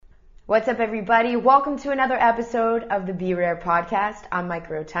What's up, everybody? Welcome to another episode of the Be Rare podcast. I'm Mike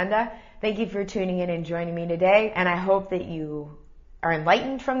Rotunda. Thank you for tuning in and joining me today. And I hope that you are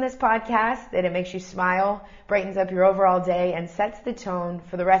enlightened from this podcast, that it makes you smile, brightens up your overall day, and sets the tone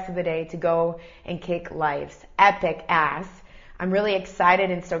for the rest of the day to go and kick life's epic ass. I'm really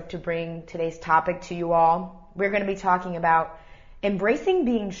excited and stoked to bring today's topic to you all. We're going to be talking about embracing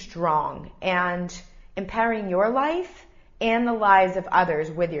being strong and empowering your life and the lives of others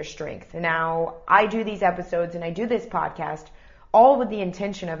with your strength. Now, I do these episodes and I do this podcast all with the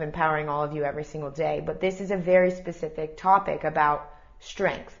intention of empowering all of you every single day, but this is a very specific topic about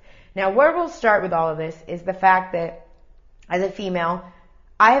strength. Now, where we'll start with all of this is the fact that as a female,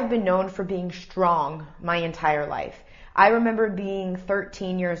 I have been known for being strong my entire life. I remember being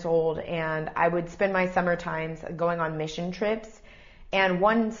 13 years old and I would spend my summer times going on mission trips. And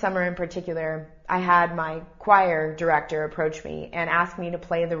one summer in particular, I had my choir director approach me and ask me to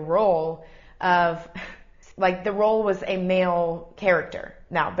play the role of, the role was a male character.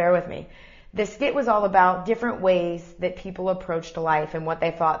 Now, bear with me. The skit was all about different ways that people approached life and what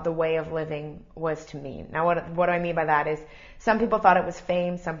they thought the way of living was to mean. Now, what do I mean by that is some people thought it was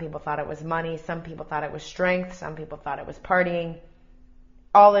fame, some people thought it was money, some people thought it was strength, some people thought it was partying,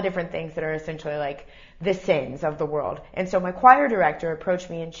 all the different things that are essentially like the sins of the world. And so my choir director approached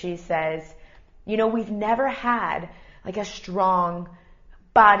me and she says, we've never had like a strong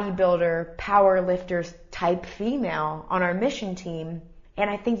bodybuilder, power lifter type female on our mission team, and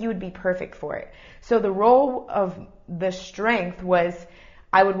I think you would be perfect for it. So the role of the strength was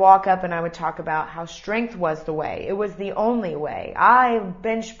I would walk up and I would talk about how strength was the way. It was the only way. I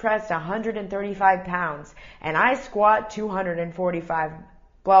bench pressed 135 pounds and I squat 245,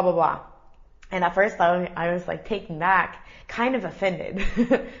 blah, blah, blah. And at first I was like taken back, kind of offended.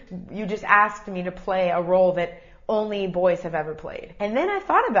 You just asked me to play a role that only boys have ever played. And then I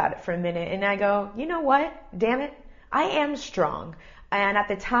thought about it for a minute and I go, you know what? Damn it. I am strong. And at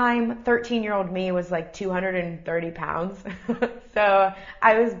the time, 13-year-old me was like 230 pounds. So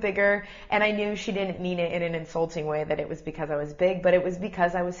I was bigger, and I knew she didn't mean it in an insulting way, that it was because I was big, but it was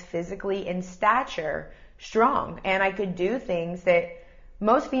because I was physically in stature strong. And I could do things that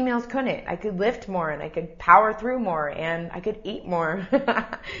most females couldn't. I could lift more, and I could power through more, and I could eat more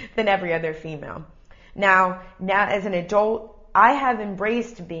than every other female. Now as an adult, I have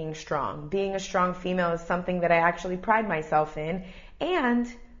embraced being strong. Being a strong female is something that I actually pride myself in,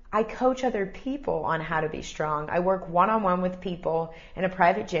 and I coach other people on how to be strong. I work one-on-one with people in a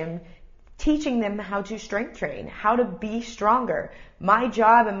private gym, teaching them how to strength train, how to be stronger. My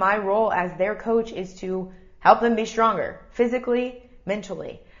job and my role as their coach is to help them be stronger, physically,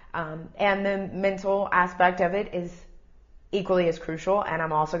 mentally. And the mental aspect of it is equally as crucial, and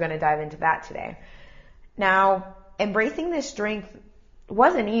I'm also going to dive into that today. Now, embracing this strength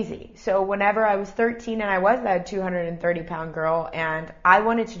wasn't easy. So whenever I was 13 and I was that 230-pound girl and I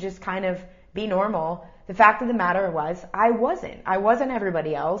wanted to just kind of be normal, the fact of the matter was I wasn't. I wasn't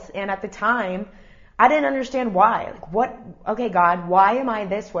everybody else. And at the time, I didn't understand why. Okay, God, why am I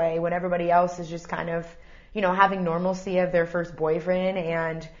this way when everybody else is just kind of, having normalcy of their first boyfriend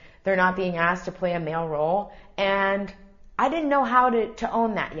and they're not being asked to play a male role? And I didn't know how to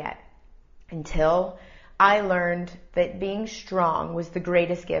own that yet until I learned that being strong was the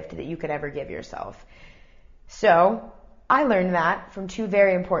greatest gift that you could ever give yourself. So I learned that from two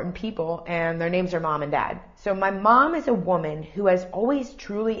very important people, and their names are Mom and Dad. So my mom is a woman who has always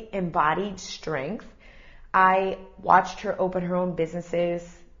truly embodied strength. I watched her open her own businesses,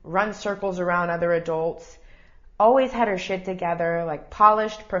 run circles around other adults, always had her shit together, like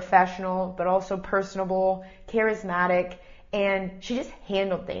polished, professional, but also personable, charismatic, and she just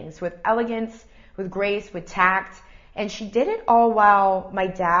handled things with elegance, with grace, with tact, and she did it all while my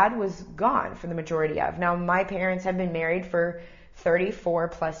dad was gone for the majority of. Now, my parents have been married for 34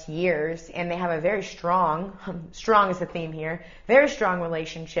 plus years, and they have a very strong is the theme here, very strong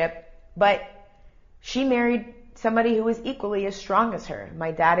relationship, but she married somebody who was equally as strong as her.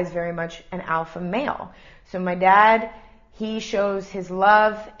 My dad is very much an alpha male. So my dad, he shows his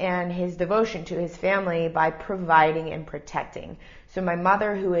love and his devotion to his family by providing and protecting. So my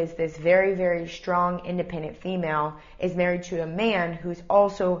mother, who is this very, very strong, independent female, is married to a man who's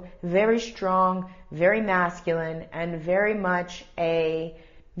also very strong, very masculine, and very much a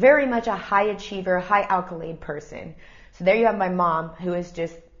high achiever, high accolade person. So there you have my mom, who is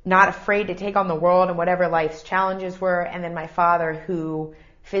just not afraid to take on the world and whatever life's challenges were. And then my father, who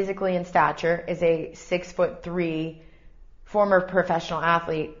physically in stature is a 6'3" former professional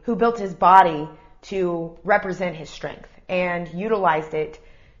athlete who built his body to represent his strength and utilized it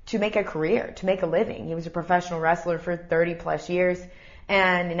to make a career, to make a living. He was a professional wrestler for 30 plus years.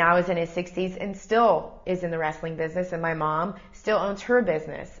 And now is in his 60s and still is in the wrestling business. And my mom still owns her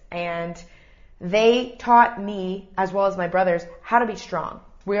business. And they taught me, as well as my brothers, how to be strong.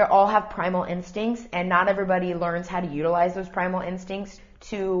 We all have primal instincts, and not everybody learns how to utilize those primal instincts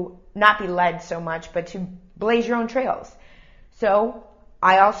to not be led so much, but to blaze your own trails. So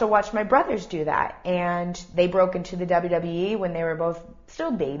I also watched my brothers do that, and they broke into the WWE when they were both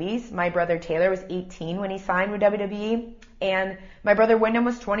still babies. My brother Taylor was 18 when he signed with WWE, and my brother Wyndham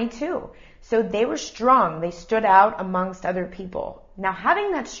was 22. So they were strong. They stood out amongst other people. Now,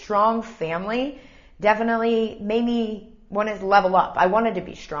 having that strong family definitely made me want to level up. I wanted to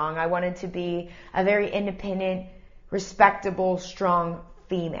be strong. I wanted to be a very independent, respectable, strong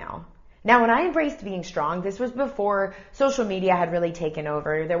female. Now, when I embraced being strong, this was before social media had really taken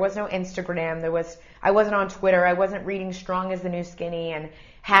over. There was no Instagram. I wasn't on Twitter. I wasn't reading Strong is the New Skinny and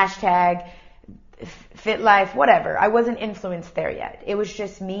hashtag Fit Life, whatever. I wasn't influenced there yet. It was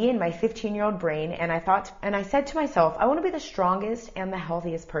just me and my 15-year-old brain, and I said to myself, I want to be the strongest and the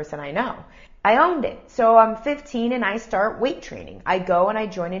healthiest person I know. I owned it. So I'm 15 and I start weight training. I go and I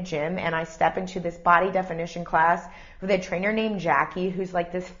join a gym and I step into this body definition class with a trainer named Jackie, who's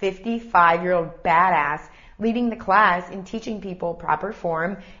like this 55-year-old badass leading the class and teaching people proper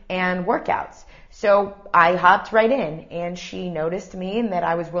form and workouts. So I hopped right in, and she noticed me and that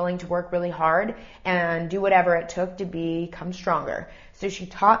I was willing to work really hard and do whatever it took to become stronger. So she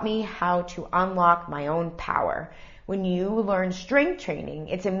taught me how to unlock my own power. When you learn strength training,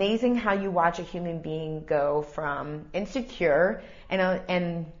 it's amazing how you watch a human being go from insecure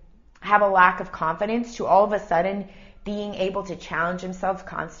and have a lack of confidence to all of a sudden being able to challenge himself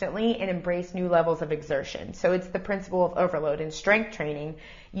constantly and embrace new levels of exertion. So it's the principle of overload. In strength training,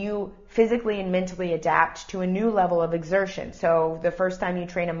 you physically and mentally adapt to a new level of exertion. So the first time you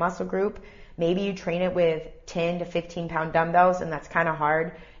train a muscle group, maybe you train it with 10 to 15 pound dumbbells, and that's kind of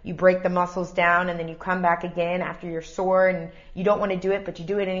hard. You break the muscles down, and then you come back again after you're sore and you don't want to do it, but you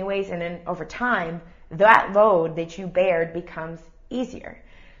do it anyways. And then over time, that load that you bared becomes easier.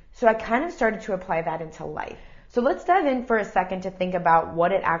 So I kind of started to apply that into life. So let's dive in for a second to think about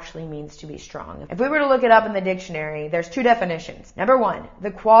what it actually means to be strong. If we were to look it up in the dictionary, there's two definitions. Number one,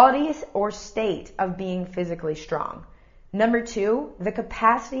 the quality or state of being physically strong. Number two, the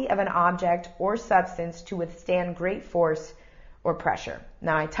capacity of an object or substance to withstand great force or pressure.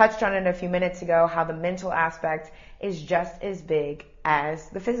 Now, I touched on it a few minutes ago, how the mental aspect is just as big as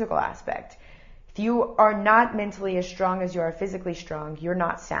the physical aspect. If you are not mentally as strong as you are physically strong, you're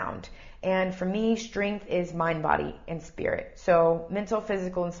not sound. And for me, strength is mind, body, and spirit. So mental,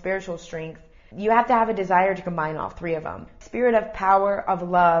 physical, and spiritual strength, you have to have a desire to combine all three of them. Spirit of power, of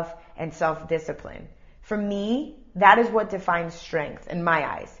love, and self-discipline. For me, that is what defines strength in my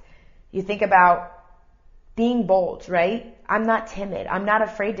eyes. You think about being bold, right? I'm not timid. I'm not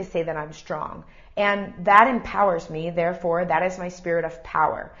afraid to say that I'm strong. And that empowers me. Therefore, that is my spirit of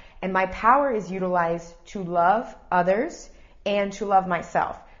power. And my power is utilized to love others and to love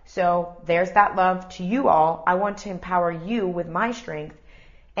myself. So there's that love to you all. I want to empower you with my strength.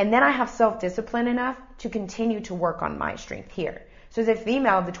 And then I have self-discipline enough to continue to work on my strength here. So as a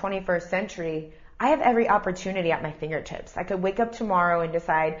female of the 21st century, I have every opportunity at my fingertips. I could wake up tomorrow and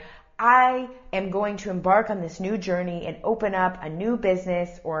decide I am going to embark on this new journey and open up a new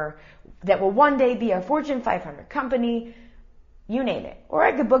business or that will one day be a Fortune 500 company, you name it. Or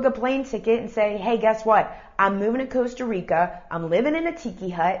I could book a plane ticket and say, hey, guess what? I'm moving to Costa Rica. I'm living in a tiki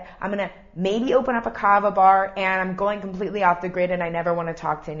hut. I'm going to maybe open up a kava bar, and I'm going completely off the grid and I never want to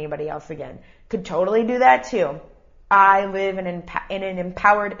talk to anybody else again. Could totally do that too. I live in an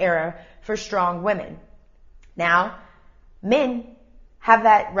empowered era for strong women. Now, men have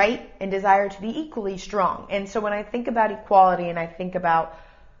that right and desire to be equally strong. And so when I think about equality and I think about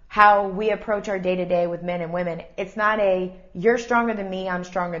how we approach our day-to-day with men and women, it's not a, you're stronger than me, I'm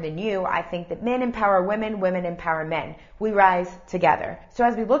stronger than you. I think that men empower women, women empower men. We rise together. So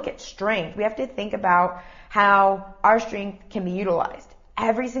as we look at strength, we have to think about how our strength can be utilized.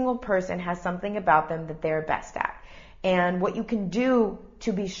 Every single person has something about them that they're best at. And what you can do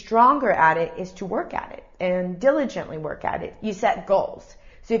to be stronger at it is to work at it and diligently work at it. You set goals.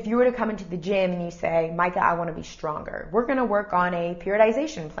 So if you were to come into the gym and you say, Micah, I want to be stronger, we're going to work on a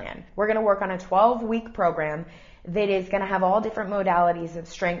periodization plan. We're going to work on a 12-week program that is going to have all different modalities of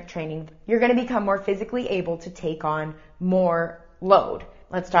strength training. You're going to become more physically able to take on more load.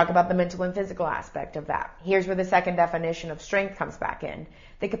 Let's talk about the mental and physical aspect of that. Here's where the second definition of strength comes back in.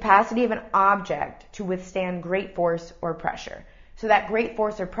 The capacity of an object to withstand great force or pressure. So that great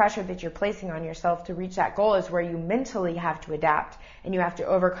force or pressure that you're placing on yourself to reach that goal is where you mentally have to adapt and you have to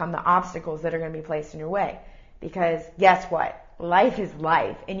overcome the obstacles that are going to be placed in your way. Because guess what? life is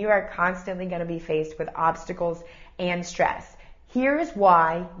life, and you are constantly going to be faced with obstacles and stress. Here's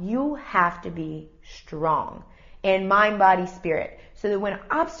why you have to be strong in mind, body, spirit, so that when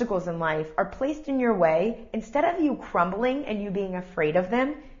obstacles in life are placed in your way, instead of you crumbling and you being afraid of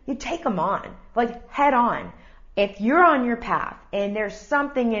them, you take them on, like head on. If you're on your path and there's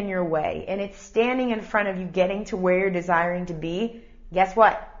something in your way and it's standing in front of you getting to where you're desiring to be, guess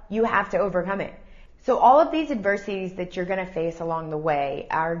what? You have to overcome it. So all of these adversities that you're going to face along the way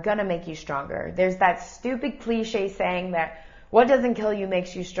are going to make you stronger. There's that stupid cliche saying that what doesn't kill you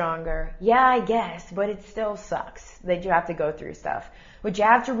makes you stronger. Yeah, I guess, but it still sucks that you have to go through stuff. What you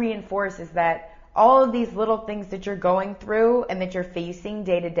have to reinforce is that all of these little things that you're going through and that you're facing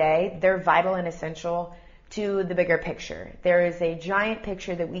day to day, they're vital and essential to the bigger picture. There is a giant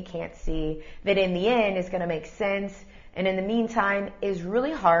picture that we can't see that in the end is going to make sense, and in the meantime is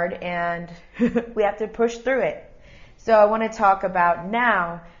really hard, and we have to push through it. So I want to talk about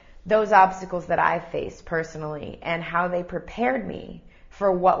now those obstacles that I faced personally and how they prepared me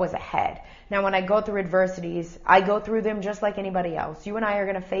for what was ahead. Now, when I go through adversities, I go through them just like anybody else. You and I are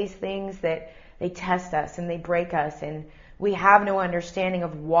going to face things that they test us and they break us, and we have no understanding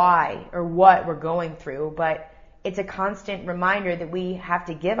of why or what we're going through, but it's a constant reminder that we have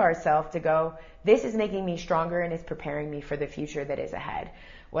to give ourselves to go, this is making me stronger and is preparing me for the future that is ahead.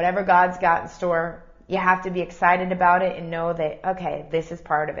 Whatever God's got in store, you have to be excited about it and know that, okay, this is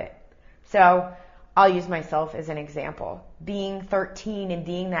part of it. So I'll use myself as an example. Being 13 and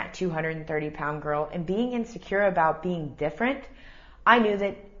being that 230-pound girl and being insecure about being different, I knew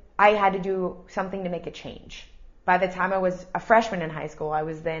that I had to do something to make a change. By the time I was a freshman in high school, I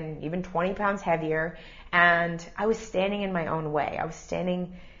was then even 20 pounds heavier, and I was standing in my own way. I was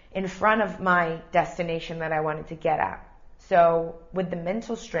standing in front of my destination that I wanted to get at. So with the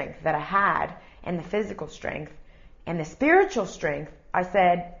mental strength that I had and the physical strength and the spiritual strength, I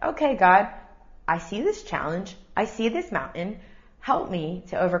said, okay, God, I see this challenge. I see this mountain. Help me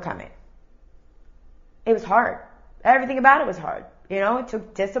to overcome it. It was hard. Everything about it was hard. You know, it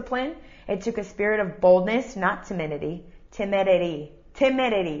took discipline. It took a spirit of boldness, not timidity.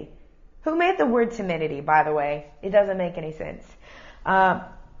 Timidity. Who made the word timidity, by the way? It doesn't make any sense.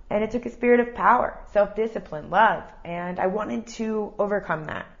 And it took a spirit of power, self-discipline, love. And I wanted to overcome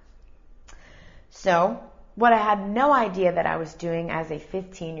that. So what I had no idea that I was doing as a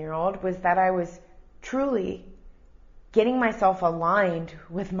 15-year-old was that I was truly getting myself aligned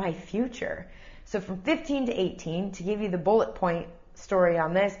with my future. So from 15 to 18, to give you the bullet point story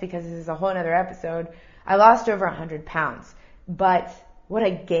on this, because this is a whole other episode, I lost over 100 pounds. But what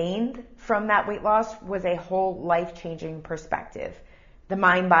I gained from that weight loss was a whole life-changing perspective. The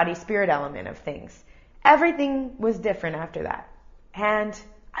mind, body, spirit element of things. Everything was different after that. And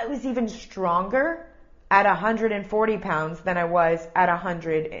I was even stronger at 140 pounds than I was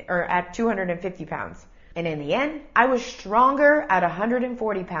at 250 pounds. And in the end, I was stronger at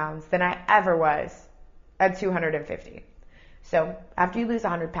 140 pounds than I ever was at 250. So after you lose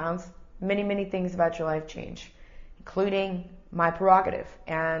 100 pounds, many, many things about your life change, including my prerogative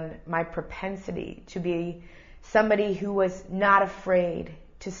and my propensity to be somebody who was not afraid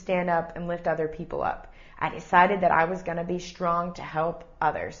to stand up and lift other people up. I decided that I was going to be strong to help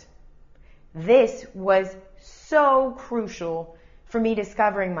others. This was so crucial for me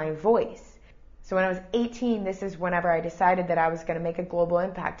discovering my voice. So when I was 18, this is whenever I decided that I was going to make a global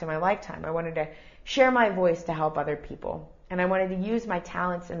impact in my lifetime. I wanted to share my voice to help other people. And I wanted to use my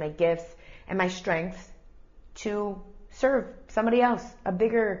talents and my gifts and my strengths to serve somebody else, a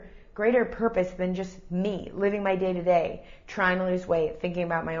bigger, greater purpose than just me, living my day-to-day, trying to lose weight, thinking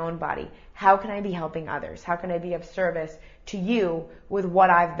about my own body. How can I be helping others? How can I be of service to you with what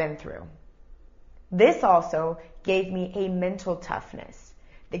I've been through? This also gave me a mental toughness.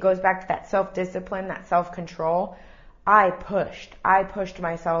 It goes back to that self-discipline, that self-control. I pushed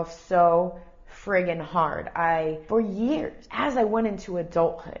myself so friggin' hard. For years, as I went into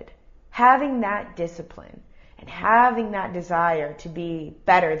adulthood, having that discipline and having that desire to be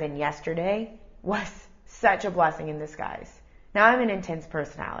better than yesterday was such a blessing in disguise. Now, I'm an intense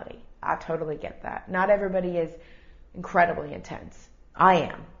personality. I totally get that. Not everybody is incredibly intense. I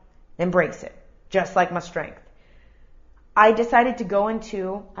am. Embrace it. Just like my strength. I decided to go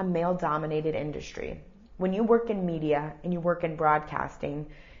into a male-dominated industry. When you work in media and you work in broadcasting,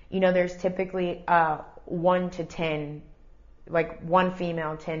 you know, there's typically a 1 to 10, like 1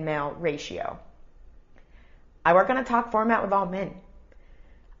 female, 10 male ratio. I work on a talk format with all men.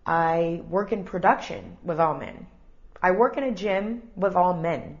 I work in production with all men. I work in a gym with all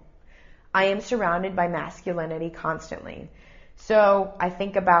men. I am surrounded by masculinity constantly. So I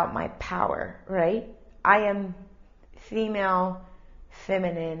think about my power, right? I am female,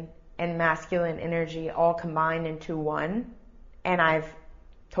 feminine, and masculine energy all combined into one. And I've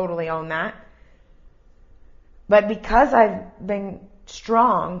totally owned that. But because I've been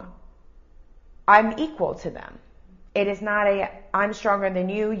strong, I'm equal to them. It is not I'm stronger than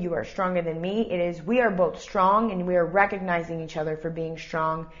you, you are stronger than me. It is we are both strong and we are recognizing each other for being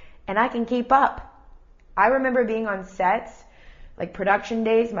strong, and I can keep up. I remember being on sets, like production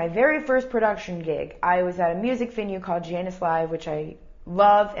days, my very first production gig. I was at a music venue called Janice Live, which I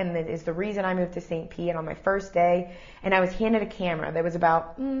love and that is the reason I moved to St. Pete. And on my first day, and I was handed a camera that was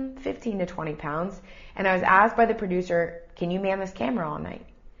about 15 to 20 pounds. And I was asked by the producer, can you man this camera all night?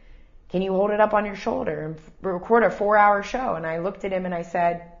 Can you hold it up on your shoulder and record a 4-hour show? And I looked at him and I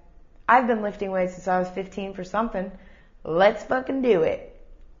said, I've been lifting weights since I was 15 for something. Let's fucking do it.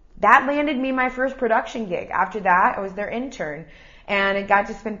 That landed me my first production gig. After that, I was their intern. And I got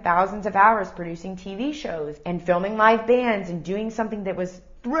to spend thousands of hours producing TV shows and filming live bands and doing something that was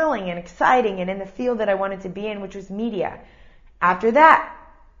thrilling and exciting and in the field that I wanted to be in, which was media. After that,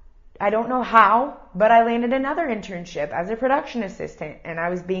 I don't know how, but I landed another internship as a production assistant, and I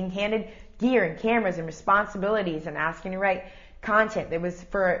was being handed gear and cameras and responsibilities and asking to write content that was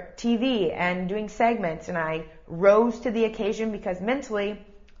for TV and doing segments, and I rose to the occasion because mentally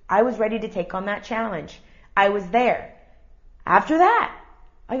I was ready to take on that challenge. I was there. After that,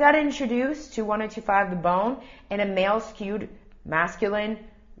 I got introduced to 1025 The Bone in a male-skewed, masculine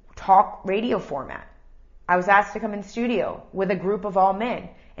talk radio format. I was asked to come in studio with a group of all men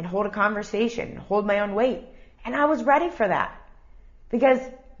and hold a conversation, hold my own weight. And I was ready for that. Because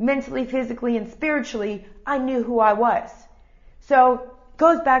mentally, physically, and spiritually, I knew who I was. So it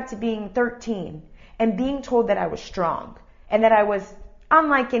goes back to being 13 and being told that I was strong and that I was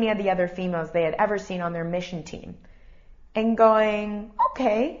unlike any of the other females they had ever seen on their mission team. And going,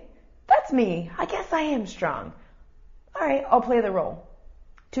 okay, that's me. I guess I am strong. All right, I'll play the role.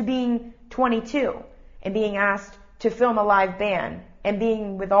 To being 22 and being asked to film a live band and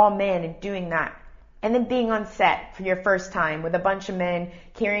being with all men and doing that. And then being on set for your first time with a bunch of men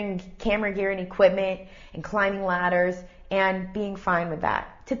carrying camera gear and equipment and climbing ladders and being fine with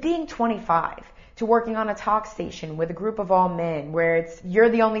that. To being 25, to working on a talk station with a group of all men where it's you're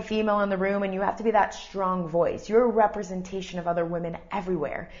the only female in the room and you have to be that strong voice. You're a representation of other women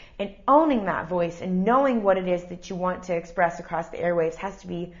everywhere. And owning that voice and knowing what it is that you want to express across the airwaves has to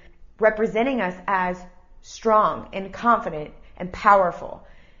be representing us as strong and confident and powerful.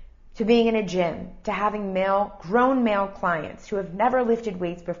 To being in a gym, to having grown male clients who have never lifted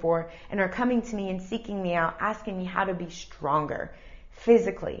weights before and are coming to me and seeking me out, asking me how to be stronger,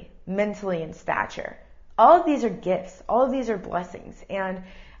 physically, mentally, and stature. All of these are gifts. All of these are blessings. And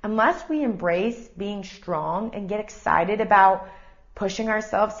unless we embrace being strong and get excited about pushing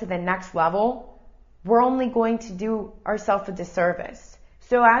ourselves to the next level, we're only going to do ourselves a disservice.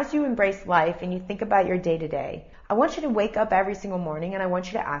 So as you embrace life and you think about your day-to-day, I want you to wake up every single morning and I want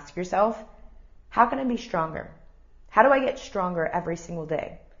you to ask yourself, how can I be stronger? How do I get stronger every single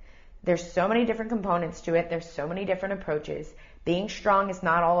day? There's so many different components to it. There's so many different approaches. Being strong is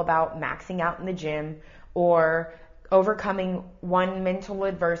not all about maxing out in the gym or overcoming one mental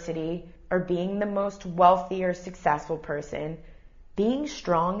adversity or being the most wealthy or successful person. Being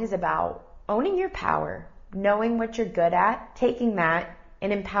strong is about owning your power, knowing what you're good at, taking that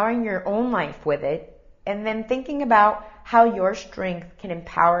and empowering your own life with it, and then thinking about how your strength can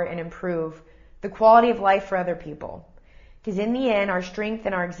empower and improve the quality of life for other people. Because in the end, our strength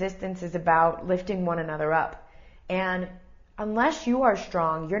and our existence is about lifting one another up. And unless you are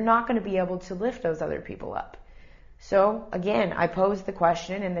strong, you're not going to be able to lift those other people up. So again, I pose the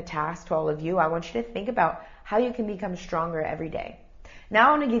question and the task to all of you. I want you to think about how you can become stronger every day. Now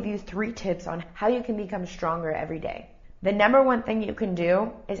I want to give you 3 tips on how you can become stronger every day. The number one thing you can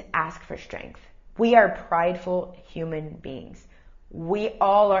do is ask for strength. We are prideful human beings. We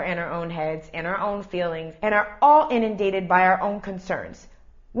all are in our own heads and our own feelings and are all inundated by our own concerns.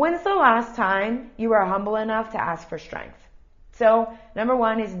 When's the last time you were humble enough to ask for strength? So, number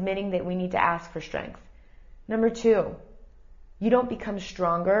 1 is admitting that we need to ask for strength. Number 2, you don't become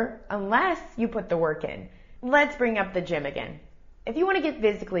stronger unless you put the work in. Let's bring up the gym again. If you want to get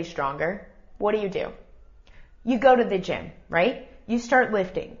physically stronger, what do? You go to the gym, right? You start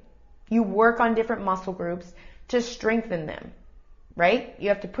lifting. You work on different muscle groups to strengthen them, right? You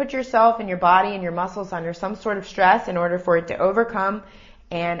have to put yourself and your body and your muscles under some sort of stress in order for it to overcome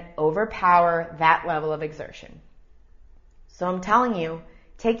and overpower that level of exertion. So I'm telling you,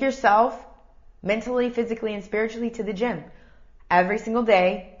 take yourself mentally, physically, and spiritually to the gym. Every single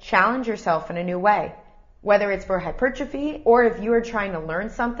day, challenge yourself in a new way. Whether it's for hypertrophy or if you are trying to learn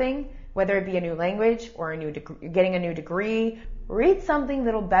something, whether it be a new language or getting a new degree. Read something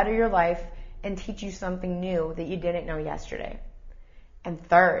that'll better your life and teach you something new that you didn't know yesterday. And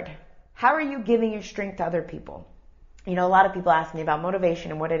third, how are you giving your strength to other people? A lot of people ask me about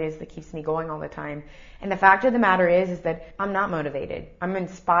motivation and what it is that keeps me going all the time. And the fact of the matter is that I'm not motivated. I'm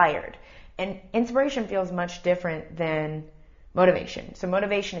inspired. And inspiration feels much different than motivation. So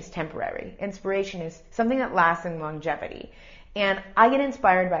motivation is temporary. Inspiration is something that lasts in longevity. And I get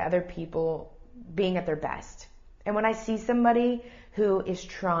inspired by other people being at their best. And when I see somebody who is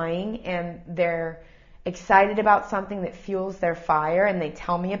trying and they're excited about something that fuels their fire and they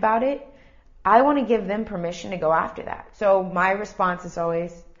tell me about it, I want to give them permission to go after that. So my response is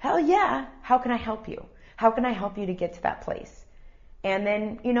always, hell yeah, how can I help you? How can I help you to get to that place? And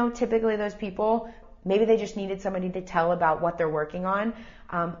then, typically those people, maybe they just needed somebody to tell about what they're working on.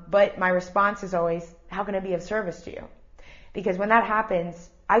 But my response is always, how can I be of service to you? Because when that happens,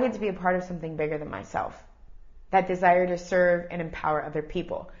 I get to be a part of something bigger than myself. That desire to serve and empower other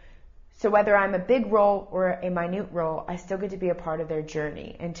people. So whether I'm a big role or a minute role, I still get to be a part of their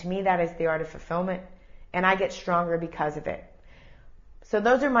journey. And to me, that is the art of fulfillment. And I get stronger because of it. So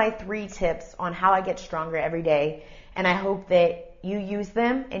those are my 3 tips on how I get stronger every day. And I hope that you use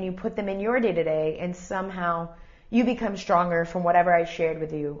them and you put them in your day-to-day and somehow you become stronger from whatever I shared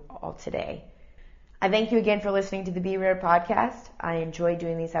with you all today. I thank you again for listening to the Be Rare podcast. I enjoy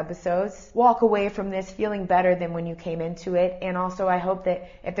doing these episodes. Walk away from this feeling better than when you came into it. And also I hope that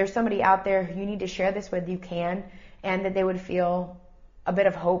if there's somebody out there who you need to share this with, you can, and that they would feel a bit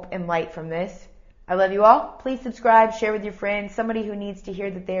of hope and light from this. I love you all. Please subscribe, share with your friends, somebody who needs to hear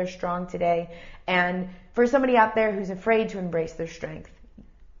that they are strong today. And for somebody out there who's afraid to embrace their strength,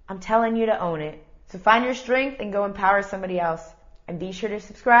 I'm telling you to own it. So find your strength and go empower somebody else. And be sure to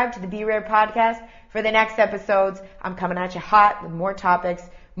subscribe to the Be Rare podcast for the next episodes. I'm coming at you hot with more topics,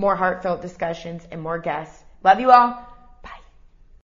 more heartfelt discussions, and more guests. Love you all.